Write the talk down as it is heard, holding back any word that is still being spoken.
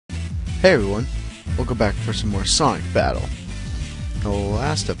Hey everyone, welcome back for some more Sonic Battle. In the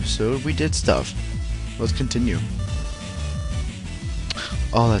last episode we did stuff. Let's continue.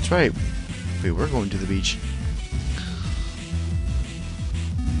 Oh, that's right. We were going to the beach.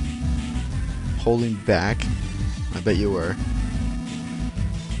 Holding back? I bet you were.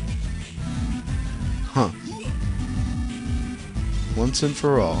 Huh. Once and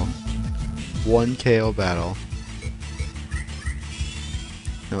for all. One KO battle.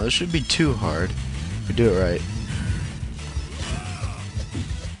 Now this should be too hard if we do it right.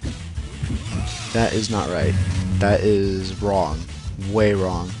 That is not right. That is wrong. Way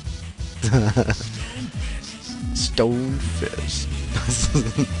wrong. Stone fist.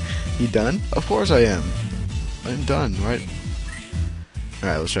 You done? Of course I am. I'm done, right?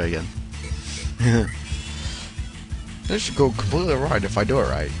 Alright, let's try again. This should go completely right if I do it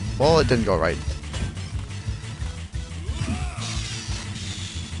right. Well, it didn't go right.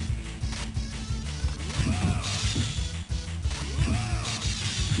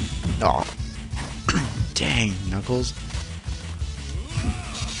 Oh. Dang, Knuckles.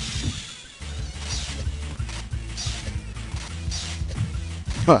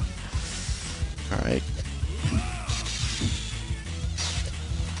 Huh. Alright.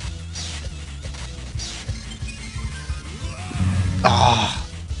 Ah!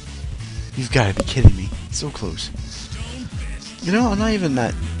 You've got to be kidding me. So close. You know, I'm not even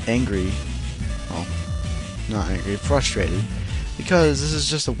that angry. Well, not angry, frustrated. Because this is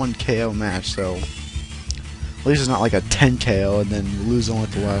just a 1 KO match, so at least it's not like a 10 KO and then lose on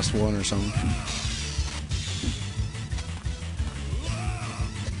with the last one or something.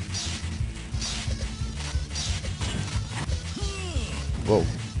 Whoa.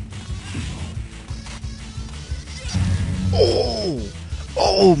 Oh!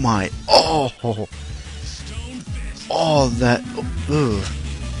 Oh my! Oh! Oh, that... Ugh.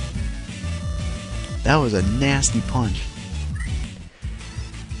 That was a nasty punch.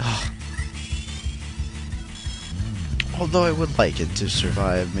 Although I would like it to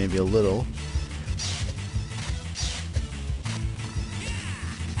survive maybe a little.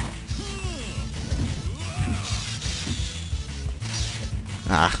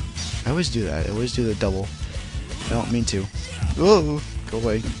 Ah, I always do that. I always do the double. I don't mean to. Oh, go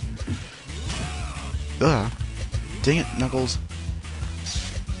away. Ugh. Dang it, Knuckles.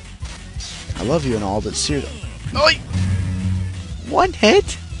 I love you and all, but seriously. Oh, one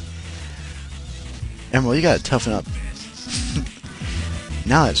hit? Emerald, you gotta toughen up.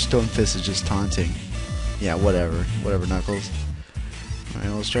 Now that Stone Fist is just taunting. Yeah, whatever. Whatever, Knuckles.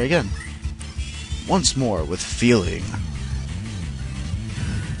 Alright, let's try again. Once more with feeling.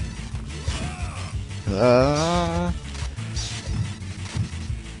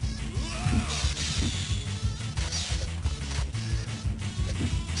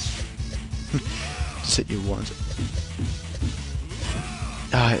 Just hit you once.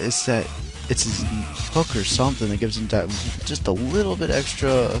 It's that... It's his hook or something that gives him that just a little bit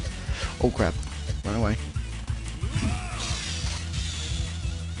extra... Oh crap. Run away.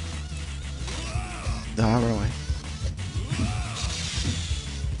 Run away.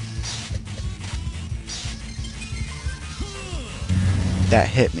 That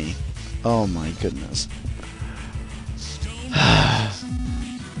hit me. Oh my goodness.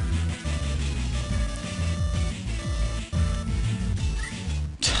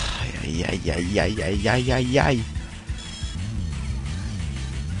 Yay.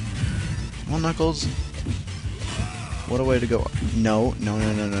 Well, Knuckles. What a way to go. No.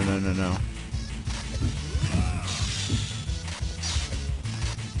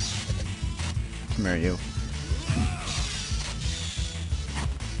 Come here, you.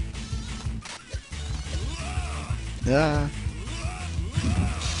 Yeah.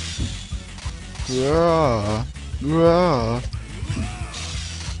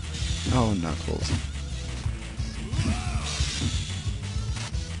 Oh, Knuckles.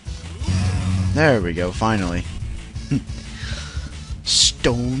 There we go, finally.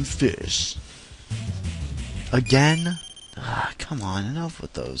 Stone Fist. Again? Come on, enough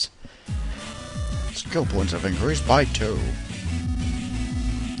with those. Skill points have increased by 2.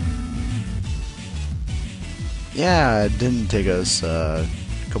 Yeah, it didn't take us a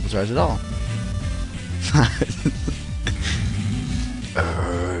couple tries at all.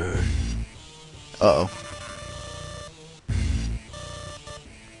 Uh-oh.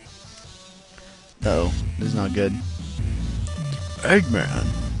 Uh-oh. This is not good. Eggman.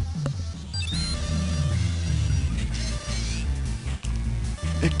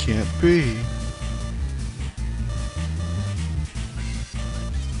 It can't be.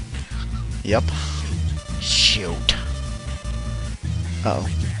 Yep. Shoot. Uh oh.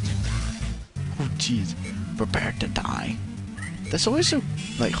 jeez. Prepare to die. That's always so,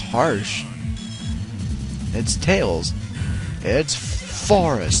 like, harsh. It's Tails. It's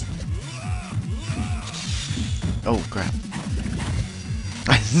Forest. Oh, crap.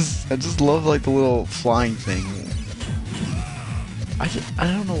 I just love, like, the little flying thing. I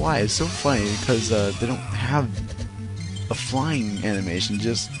don't know why. It's so funny because they don't have a flying animation,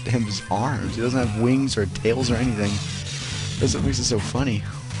 just his arms. He doesn't have wings or tails or anything. That's what makes it so funny.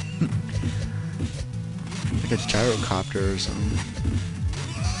 Like a gyrocopter or something.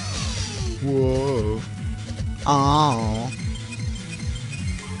 Whoa. Oh.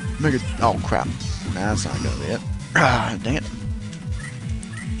 Mega. Oh crap. That's not gonna be it. Ah, dang it.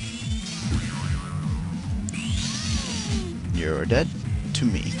 You're dead to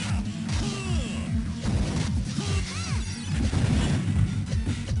me.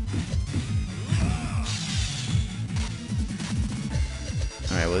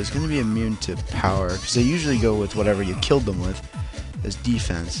 Alright, well, he's going to be immune to power, because they usually go with whatever you killed them with as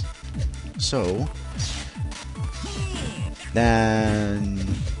defense. So, then,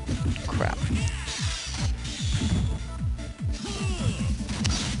 crap.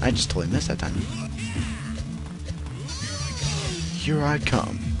 I just totally missed that time. Here I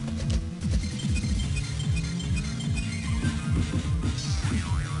come.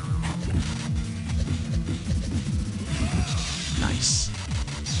 Nice.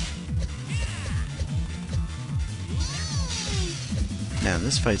 Now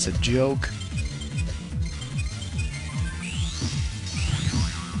this fight's a joke.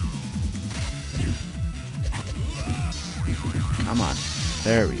 Come on.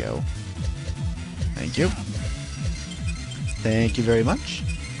 There we go. Thank you. Thank you very much.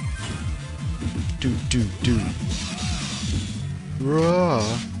 Do. Raw.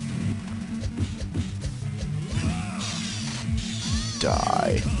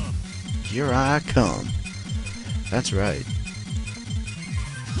 Die. Here I come. That's right.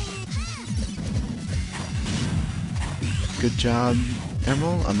 Good job,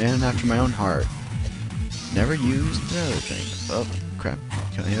 Emerald. A man after my own heart. Never used the other thing. Oh, crap.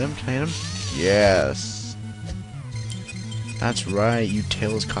 Can I hit him? Can I hit him? Yes. That's right, you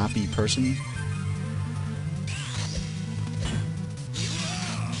Tails copy person.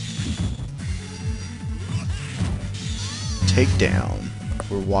 Take down.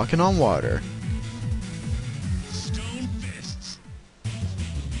 We're walking on water.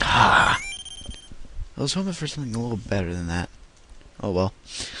 Ah! I was hoping for something a little better than that. Oh well.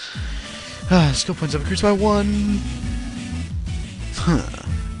 Skill points have increased by 1. Huh.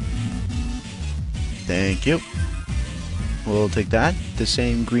 Thank you. We'll take that. The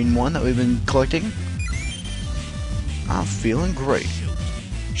same green one that we've been collecting. I'm feeling great.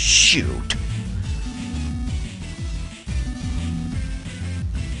 Shoot.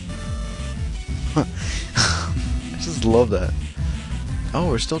 I just love that. Oh,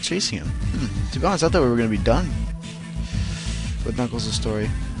 we're still chasing him. To be honest, I thought we were going to be done with Knuckles' story.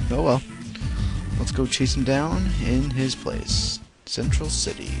 Oh well. Let's go chase him down in his place. Central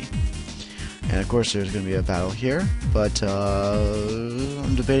City. And of course there's going to be a battle here, but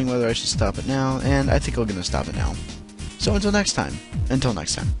I'm debating whether I should stop it now, and I think I'm going to stop it now. So until next time.